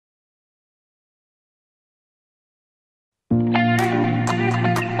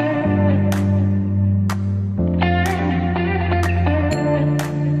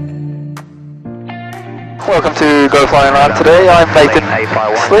Welcome to GoFly Online today. I'm Nathan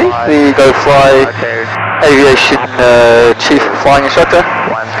Slee, the GoFly Aviation Chief Flying Instructor.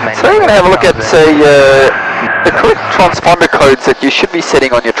 So we're going to have a look at the correct transponder codes that you should be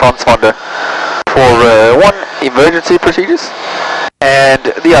setting on your transponder for one, emergency procedures, and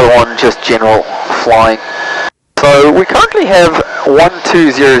the other one, just general flying. So we currently have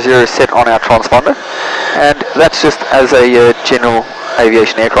 1200 set on our transponder, and that's just as a general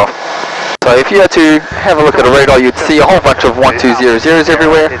aviation aircraft. So if you had to have a look at a radar, you'd see a whole bunch of 1200s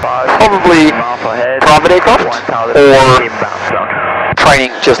everywhere, probably private aircraft or training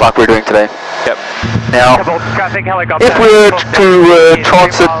just like we're doing today. Yep. Now, if we were to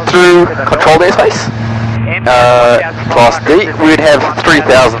transit through controlled airspace, Class D, we'd have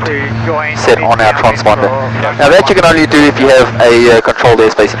 3000 set on our transponder. Now that you can only do if you have a controlled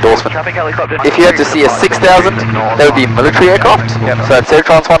airspace endorsement. If you had to see a 6000, that would be military aircraft, so that's their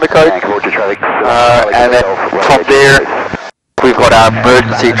transponder code. And then from there, we've got our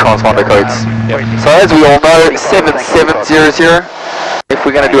emergency transponder codes. So as we all know, 7700, if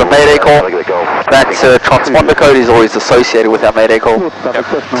we're going to do a mayday call, that transponder code is always associated with our mayday call.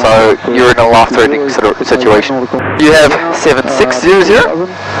 So you're in a life-threatening situation. You have 7600.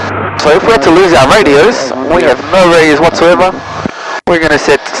 So if we had to lose our radios, we have no radios whatsoever. We're going to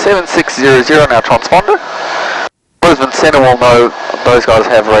set 7600 on our transponder. Brisbane Centre will know those guys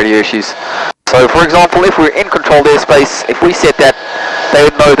have radio issues. So for example, if we're in controlled airspace, if we set that, they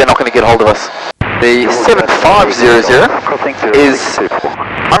would know they're not going to get hold of us. The 7500 is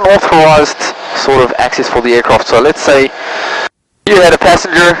unauthorized sort of access for the aircraft. So let's say you had a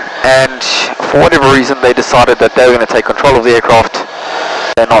passenger and for whatever reason they decided that they were going to take control of the aircraft.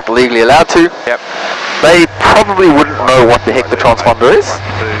 They're not legally allowed to. They probably wouldn't know what the heck the transponder is.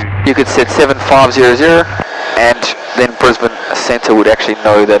 You could set 7500 and then Brisbane Centre would actually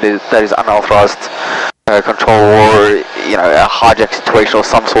know that is unauthorized control, or a hijack situation or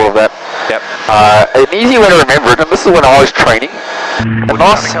some sort of that. An easy way to remember it, and this is when I was training, a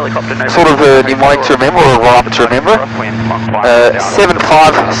nice sort of mnemonic to remember, or a rhyme to remember.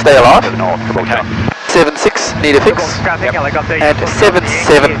 7-5, stay alive. 7-6, need a fix. And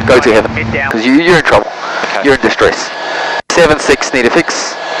 7-7, go to heaven, because you're in trouble, you're in distress. 7-6, need a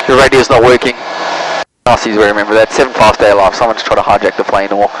fix, your radio's not working. Nice easy way to remember that. 7-5, stay alive. Someone's trying to hijack the plane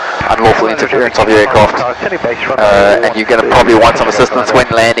or unlawful interference of your aircraft, and you're going to probably want some assistance when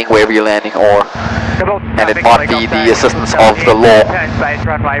landing, wherever you're landing, and it might be the assistance of the law,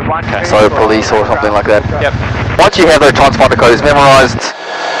 so police or something like that. Once you have those transponder codes memorized,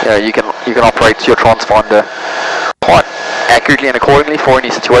 you can operate your transponder quite accurately and accordingly for any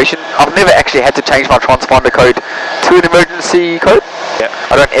situation. I've never actually had to change my transponder code to an emergency code.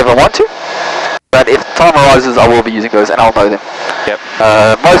 I don't ever want to. But if time arises, I will be using those, and I'll know them.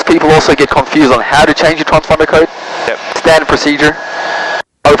 Most people also get confused on how to change your transponder code. Standard procedure: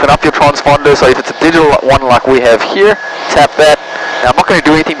 open up your transponder. So if it's a digital one like we have here, tap that. Now I'm not going to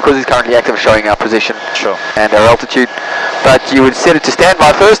do anything because it's currently active, showing our position and our altitude. But you would set it to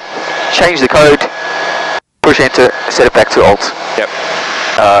standby first, change the code, push enter, set it back to alt.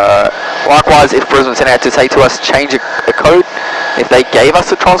 Likewise, if Brisbane Centre had to say to us, change a code, if they gave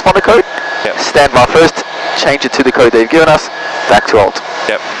us a transponder code, stand by first, change it to the code they've given us, back to alt.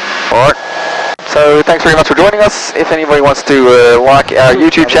 Alright, so thanks very much for joining us. If anybody wants to like our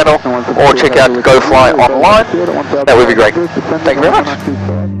YouTube channel or check out GoFly Online, that would be great. Thank you very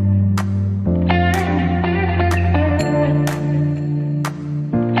much.